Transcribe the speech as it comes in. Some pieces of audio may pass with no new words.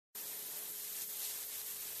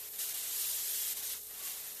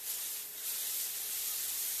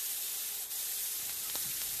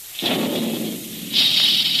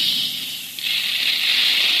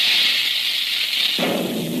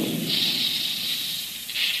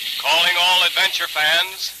adventure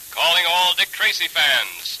fans, calling all Dick Tracy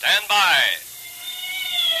fans. Stand by.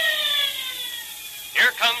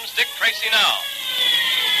 Here comes Dick Tracy now.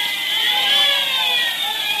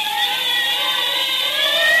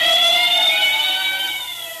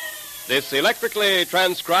 This electrically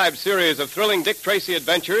transcribed series of thrilling Dick Tracy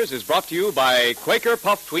adventures is brought to you by Quaker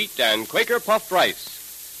Puffed Wheat and Quaker Puffed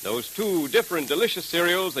Rice. Those two different delicious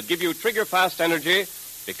cereals that give you trigger-fast energy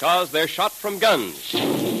because they're shot from guns.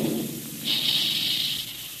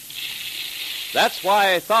 That's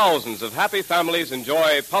why thousands of happy families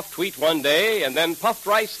enjoy puffed wheat one day and then puffed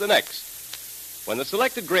rice the next. When the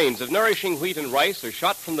selected grains of nourishing wheat and rice are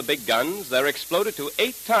shot from the big guns, they're exploded to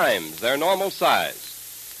 8 times their normal size.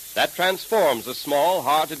 That transforms the small,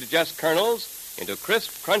 hard-to-digest kernels into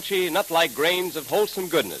crisp, crunchy, nut-like grains of wholesome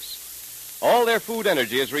goodness. All their food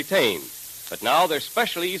energy is retained, but now they're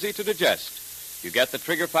specially easy to digest. You get the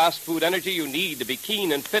trigger-fast food energy you need to be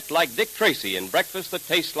keen and fit like Dick Tracy in breakfast that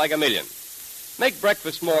tastes like a million. Make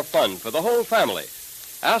breakfast more fun for the whole family.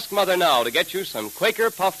 Ask Mother now to get you some Quaker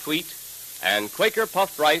Puffed Wheat and Quaker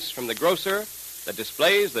Puffed Rice from the grocer that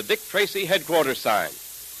displays the Dick Tracy headquarters sign.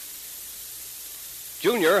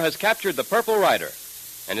 Junior has captured the Purple Rider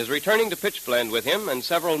and is returning to Pitchblende with him and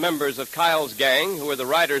several members of Kyle's gang who are the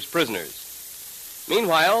Rider's prisoners.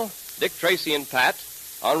 Meanwhile, Dick Tracy and Pat,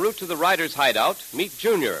 en route to the Rider's hideout, meet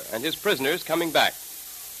Junior and his prisoners coming back.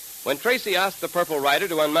 When Tracy asked the Purple Rider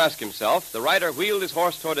to unmask himself, the Rider wheeled his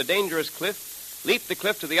horse toward a dangerous cliff, leaped the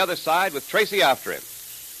cliff to the other side with Tracy after him.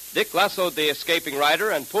 Dick lassoed the escaping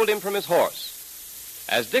Rider and pulled him from his horse.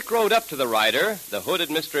 As Dick rode up to the Rider, the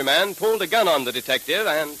hooded mystery man pulled a gun on the detective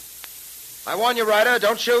and... I warn you, Rider,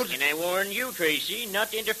 don't shoot. And I warn you, Tracy,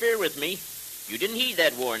 not to interfere with me. You didn't heed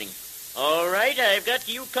that warning. All right, I've got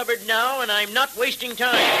you covered now, and I'm not wasting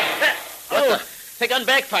time. The gun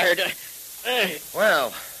backfired.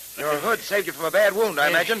 Well, your hood saved you from a bad wound, I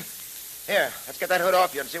imagine. Here, let's get that hood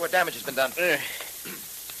off you and see what damage has been done.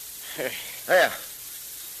 There.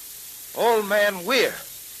 Old Man Weir.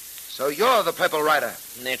 So you're the Purple Rider.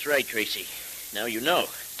 That's right, Tracy. Now you know.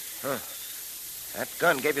 Huh. That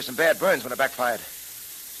gun gave you some bad burns when it backfired.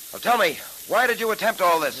 Well, tell me, why did you attempt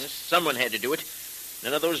all this? Someone had to do it.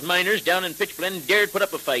 None of those miners down in Pitchblende dared put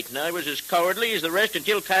up a fight, and I was as cowardly as the rest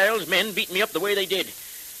until Kyle's men beat me up the way they did.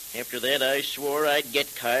 After that, I swore I'd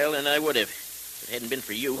get Kyle, and I would have. If it hadn't been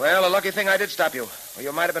for you. Well, a lucky thing I did stop you. Or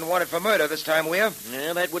you might have been wanted for murder this time, Weir.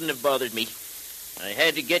 Well, that wouldn't have bothered me. I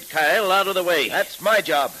had to get Kyle out of the way. That's my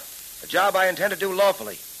job. A job I intend to do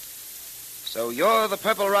lawfully. So you're the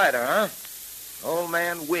Purple Rider, huh? Old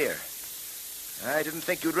Man Weir. I didn't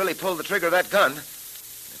think you'd really pull the trigger of that gun.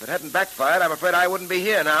 If it hadn't backfired, I'm afraid I wouldn't be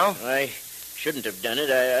here now. I shouldn't have done it.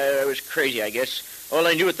 I was crazy, I guess. All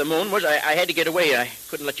I knew at the moment was I had to get away. I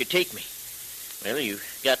couldn't let you take me. Well, you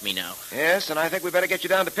got me now. Yes, and I think we better get you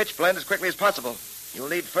down to Pitchblende as quickly as possible. You'll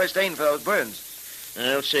need first aid for those burns.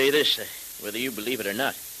 I'll say this, whether you believe it or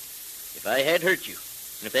not. If I had hurt you,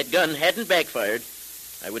 and if that gun hadn't backfired,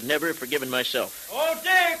 I would never have forgiven myself. Oh,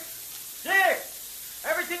 Dick! Dick!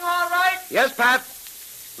 Everything all right? Yes, Pat.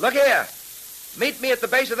 Look here. Meet me at the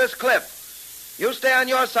base of this cliff. You stay on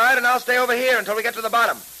your side, and I'll stay over here until we get to the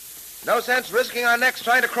bottom. No sense risking our necks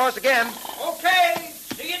trying to cross again. Okay.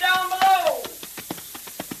 See you down below.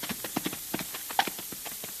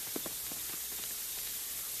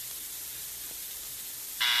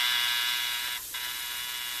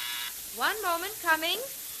 One moment, coming.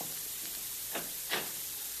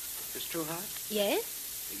 Miss Trueheart?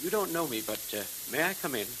 Yes? You don't know me, but may I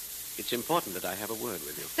come in? It's important that I have a word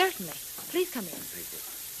with you. Certainly. Please come in. Thank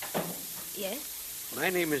you. Yes? My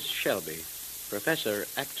name is Shelby, Professor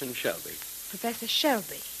Acton Shelby. Professor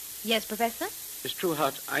Shelby. Yes, Professor? Miss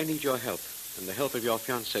Trueheart, I need your help and the help of your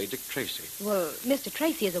fiancé, Dick Tracy. Well, Mr.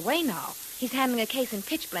 Tracy is away now. He's handling a case in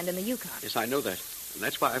Pitchblende in the Yukon. Yes, I know that, and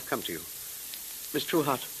that's why I've come to you. Miss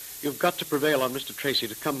Trueheart, you've got to prevail on Mr. Tracy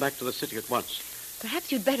to come back to the city at once.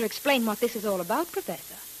 Perhaps you'd better explain what this is all about,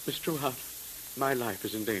 Professor. Miss Trueheart, my life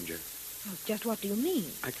is in danger. Oh, just what do you mean?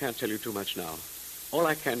 I can't tell you too much now. All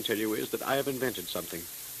I can tell you is that I have invented something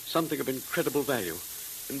of incredible value,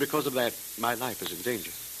 and because of that, my life is in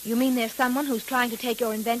danger. You mean there's someone who's trying to take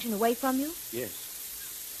your invention away from you? Yes.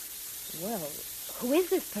 Well, who is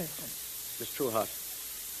this person? Miss Trueheart,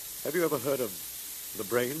 have you ever heard of the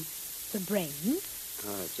brain? The brain?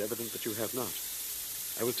 It's evident that you have not.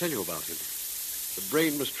 I will tell you about him. The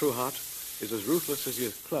brain, Miss Trueheart, is as ruthless as he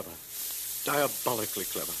is clever. Diabolically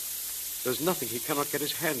clever. There's nothing he cannot get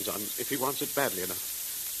his hands on if he wants it badly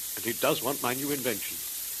enough. And he does want my new invention.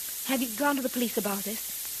 Have you gone to the police about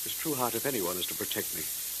this? Miss Trueheart, if anyone is to protect me,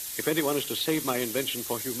 if anyone is to save my invention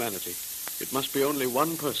for humanity, it must be only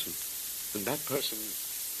one person. And that person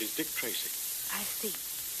is Dick Tracy. I see.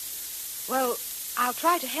 Well, I'll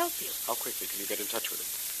try to help you. How quickly can you get in touch with him?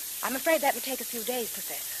 I'm afraid that will take a few days,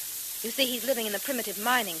 Professor. You see, he's living in the primitive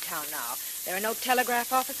mining town now. There are no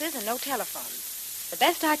telegraph offices and no telephones. The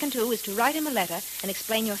best I can do is to write him a letter and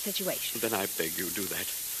explain your situation. Then I beg you do that.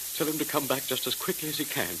 Tell him to come back just as quickly as he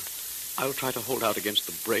can. I'll try to hold out against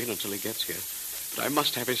the brain until he gets here. But I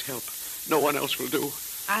must have his help. No one else will do.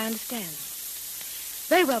 I understand.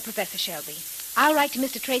 Very well, Professor Shelby. I'll write to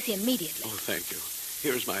Mr. Tracy immediately. Oh, thank you.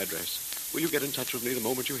 Here's my address. Will you get in touch with me the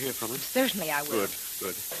moment you hear from him? Certainly I will.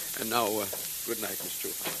 Good. And now, good night, Miss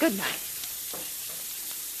Trueheart. Good night.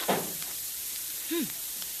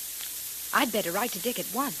 I'd better write to Dick at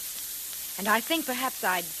once. And I think perhaps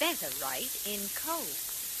I'd better write in code.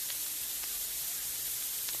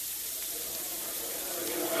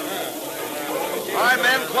 All right,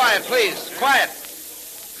 men, quiet, please. Quiet.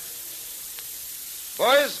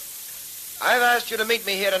 Boys, I've asked you to meet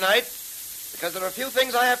me here tonight because there are a few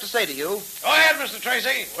things I have to say to you. Go ahead, Mr.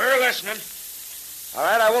 Tracy. We're listening. All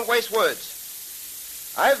right, I won't waste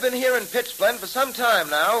words. I've been here in Pitchblende for some time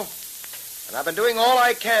now, and I've been doing all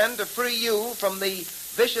I can to free you from the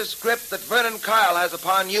vicious grip that Vernon Kyle has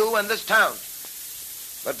upon you and this town.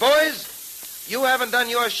 But, boys, you haven't done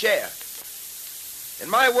your share. In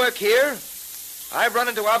my work here, I've run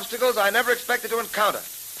into obstacles I never expected to encounter.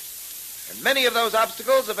 And many of those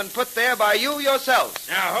obstacles have been put there by you yourselves.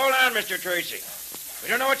 Now, hold on, Mr. Tracy. We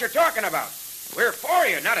don't know what you're talking about. We're for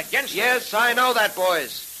you, not against you. Yes, I know that,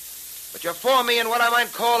 boys. But you're for me in what I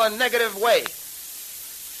might call a negative way.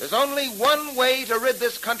 There's only one way to rid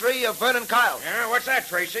this country of Vernon Kyle. Yeah, what's that,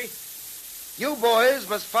 Tracy? You boys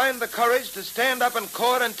must find the courage to stand up in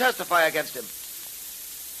court and testify against him.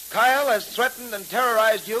 Kyle has threatened and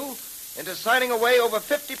terrorized you into signing away over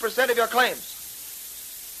 50% of your claims.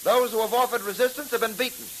 Those who have offered resistance have been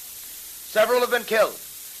beaten. Several have been killed.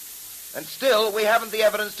 And still, we haven't the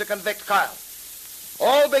evidence to convict Kyle.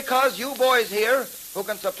 All because you boys here, who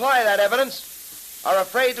can supply that evidence, are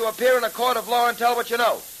afraid to appear in a court of law and tell what you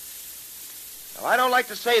know. Now, I don't like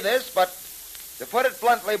to say this, but to put it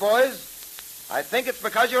bluntly, boys, I think it's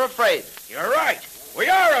because you're afraid. You're right. We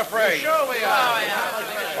are afraid. Sure we are.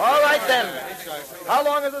 All right, then. How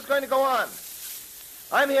long is this going to go on?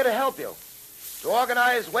 I'm here to help you, to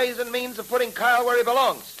organize ways and means of putting Kyle where he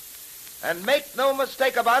belongs. And make no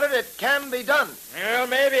mistake about it, it can be done. Well,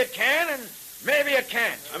 maybe it can, and maybe it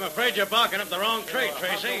can't. I'm afraid you're barking up the wrong tree,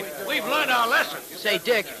 Tracy. We've learned our lesson. Say,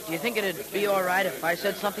 Dick, do you think it'd be all right if I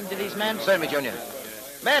said something to these men? Certainly, Junior.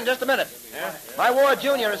 Man, just a minute. Yeah? My Ward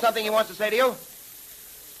Junior has something he wants to say to you.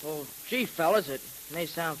 Well, gee, fellas, it may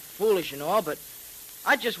sound foolish and all, but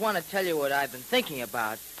I just want to tell you what I've been thinking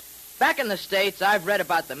about. Back in the States, I've read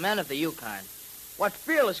about the men of the Yukon. What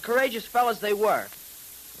fearless, courageous fellas they were.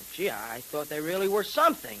 Well, gee, I thought they really were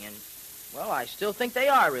something, and, well, I still think they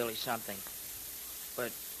are really something.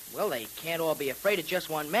 But, well, they can't all be afraid of just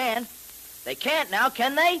one man. They can't now,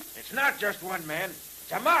 can they? It's not just one man.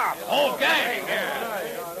 It's a mob. Whole gang.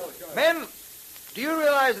 Men, do you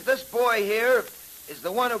realize that this boy here is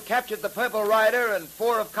the one who captured the Purple Rider and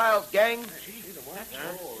 4 of Kyle's gang?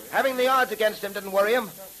 Having the odds against him didn't worry him.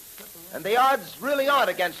 And the odds really aren't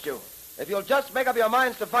against you, if you'll just make up your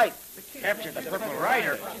minds to fight. Captured the Purple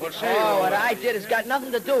Rider. We'll see. Oh, what I did has got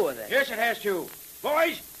nothing to do with it. Yes, it has to.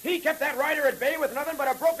 Boys, he kept that rider at bay with nothing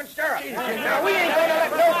but a broken stirrup. Now, we ain't going to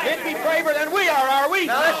let no kid be braver than we are we?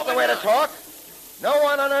 Now, that's the way to talk. No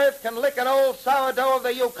one on earth can lick an old sourdough of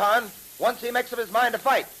the Yukon once he makes up his mind to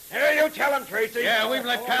fight. Here, you tell him, Tracy. Yeah, we've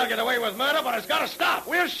let Kyle get away with murder, but it's got to stop.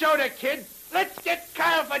 We'll show the kid. Let's get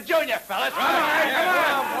Kyle for Junior, fellas. All right,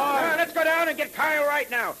 come on. Let's go down and get Kyle right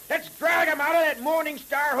now. Let's drag him out of that Morning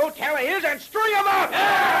Star Hotel of his and string him up.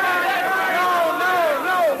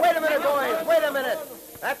 No. Wait a minute, boys. Wait a minute.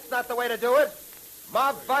 That's not the way to do it.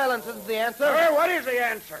 Mob violence isn't the answer. Well, what is the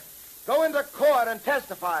answer? Go into court and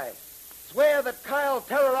testify. Swear that Kyle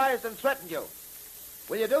terrorized and threatened you.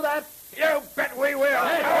 Will you do that? You bet we will.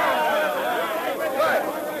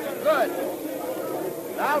 Good.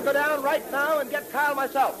 I'll go down right now and get Kyle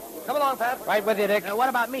myself. Come along, Pat. Right with you, Dick. What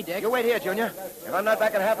about me, Dick? You wait here, Junior. If I'm not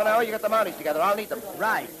back in half an hour, you get the Mounties together. I'll need them.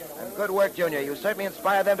 Right. And good work, Junior. You certainly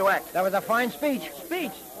inspired them to act. That was a fine speech.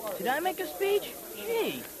 Speech? Did I make a speech?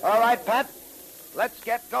 Gee. All right, Pat. Let's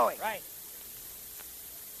get going. Right.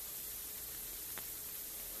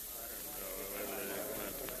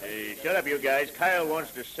 Hey, shut up, you guys. Kyle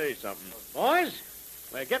wants to say something. Boys,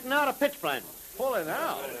 we're getting out of Pitchblende. Pulling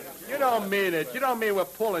out? You don't mean it. You don't mean we're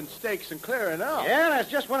pulling stakes and clearing out. Yeah, that's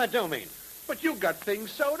just what I do mean. But you got things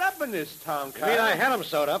sewed up in this town, Kyle. I mean I had them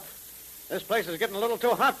sewed up. This place is getting a little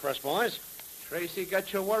too hot for us, boys. Tracy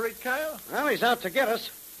got you worried, Kyle? Well, he's out to get us.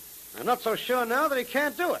 I'm not so sure now that he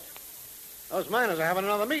can't do it. Those miners are having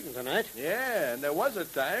another meeting tonight. Yeah, and there was a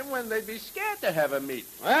time when they'd be scared to have a meeting.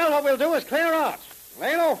 Well, what we'll do is clear out.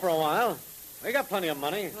 Lay low for a while. We got plenty of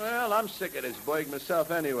money. Well, I'm sick of this burg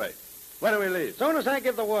myself anyway. When do we leave? As soon as I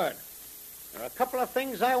give the word. There are a couple of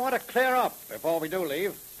things I want to clear up before we do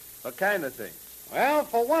leave. What kind of thing? Well,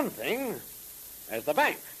 for one thing, there's the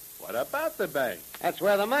bank. What about the bank? That's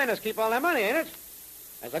where the miners keep all their money, ain't it?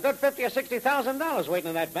 There's a good $50,000 or $60,000 waiting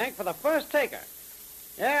in that bank for the first taker.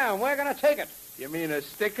 Yeah, and we're going to take it. You mean a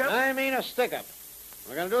stick-up? I mean a stick-up.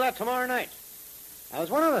 We're going to do that tomorrow night. Now,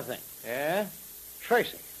 there's one other thing. Yeah?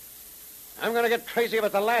 Tracy. I'm going to get Tracy if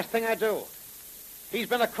it's the last thing I do. He's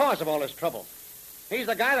been the cause of all this trouble. He's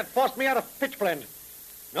the guy that forced me out of Pitchblende.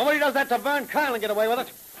 Nobody does that to Vern Kyle and get away with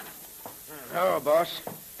it. Hello, boss.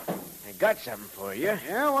 I got something for you.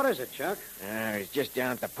 Yeah, what is it, Chuck? I was just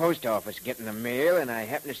down at the post office getting the mail, and I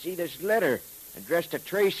happened to see this letter addressed to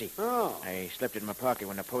Tracy. Oh. I slipped it in my pocket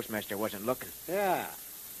when the postmaster wasn't looking. Yeah.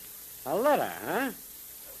 A letter, huh?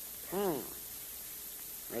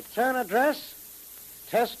 Return address,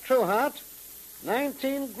 Tess Trueheart,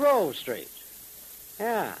 19 Grove Street.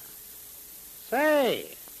 Yeah.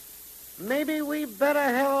 Say, maybe we better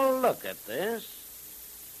have a look at this.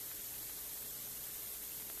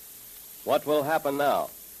 What will happen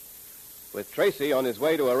now? With Tracy on his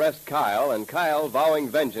way to arrest Kyle and Kyle vowing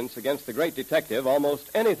vengeance against the great detective,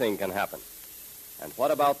 almost anything can happen. And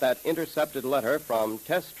what about that intercepted letter from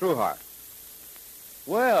Tess Trueheart?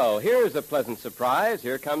 Well, here's a pleasant surprise.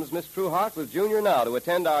 Here comes Miss Trueheart with Junior now to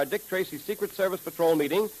attend our Dick Tracy Secret Service Patrol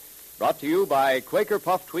meeting, brought to you by Quaker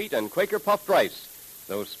Puffed Wheat and Quaker Puffed Rice,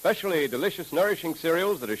 those specially delicious, nourishing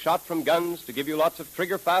cereals that are shot from guns to give you lots of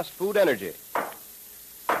trigger-fast food energy.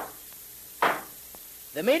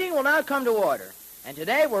 The meeting will now come to order, and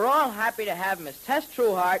today we're all happy to have Miss Tess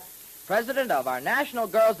Trueheart, president of our National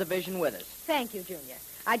Girls Division, with us. Thank you, Junior.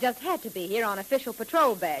 I just had to be here on official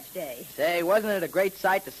patrol badge day. Say, wasn't it a great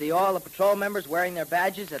sight to see all the patrol members wearing their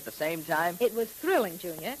badges at the same time? It was thrilling,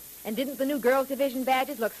 Junior. And didn't the new Girls Division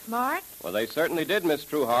badges look smart? Well, they certainly did, Miss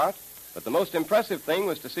Trueheart. But the most impressive thing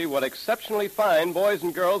was to see what exceptionally fine boys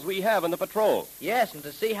and girls we have in the patrol. Yes, and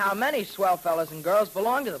to see how many swell fellas and girls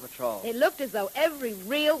belong to the patrol. It looked as though every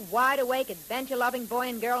real, wide-awake, adventure-loving boy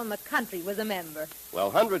and girl in the country was a member.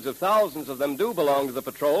 Well, hundreds of thousands of them do belong to the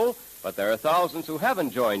patrol, but there are thousands who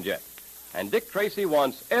haven't joined yet. And Dick Tracy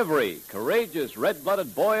wants every courageous,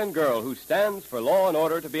 red-blooded boy and girl who stands for law and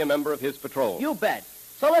order to be a member of his patrol. You bet.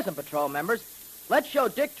 So listen, patrol members. Let's show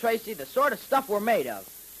Dick Tracy the sort of stuff we're made of.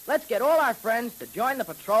 Let's get all our friends to join the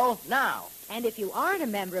patrol now. And if you aren't a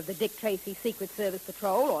member of the Dick Tracy Secret Service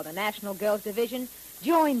Patrol or the National Girls Division,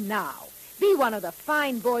 join now. Be one of the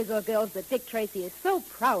fine boys or girls that Dick Tracy is so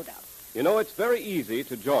proud of. You know, it's very easy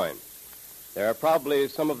to join. There are probably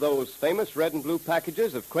some of those famous red and blue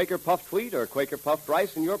packages of Quaker Puffed Wheat or Quaker Puffed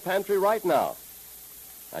Rice in your pantry right now.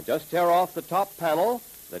 Now, just tear off the top panel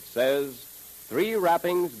that says, 3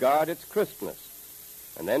 wrappings guard its crispness.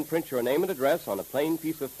 And then print your name and address on a plain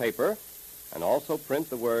piece of paper, and also print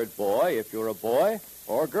the word boy if you're a boy,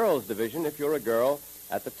 or girls division if you're a girl,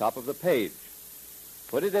 at the top of the page.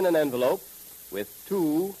 Put it in an envelope with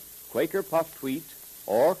 2 Quaker Puffed Wheat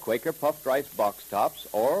or Quaker Puffed Rice box tops,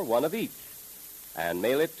 or one of each, and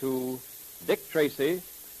mail it to Dick Tracy,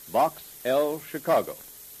 Box L, Chicago.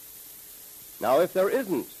 Now, if there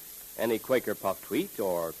isn't any Quaker Puffed Wheat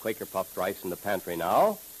or Quaker Puffed Rice in the pantry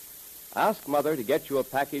now, ask Mother to get you a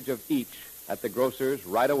package of each at the grocer's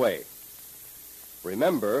right away.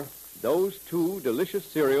 Remember, those 2 delicious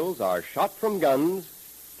cereals are shot from guns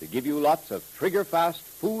to give you lots of trigger-fast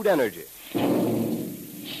food energy.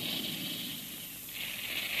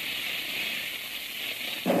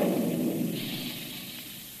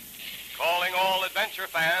 Calling all adventure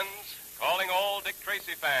fans, calling all Dick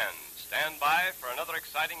Tracy fans. Stand by for another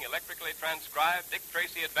exciting electrically transcribed Dick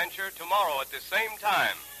Tracy adventure tomorrow at the same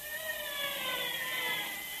time.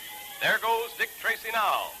 There goes Dick Tracy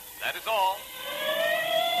now. That is all.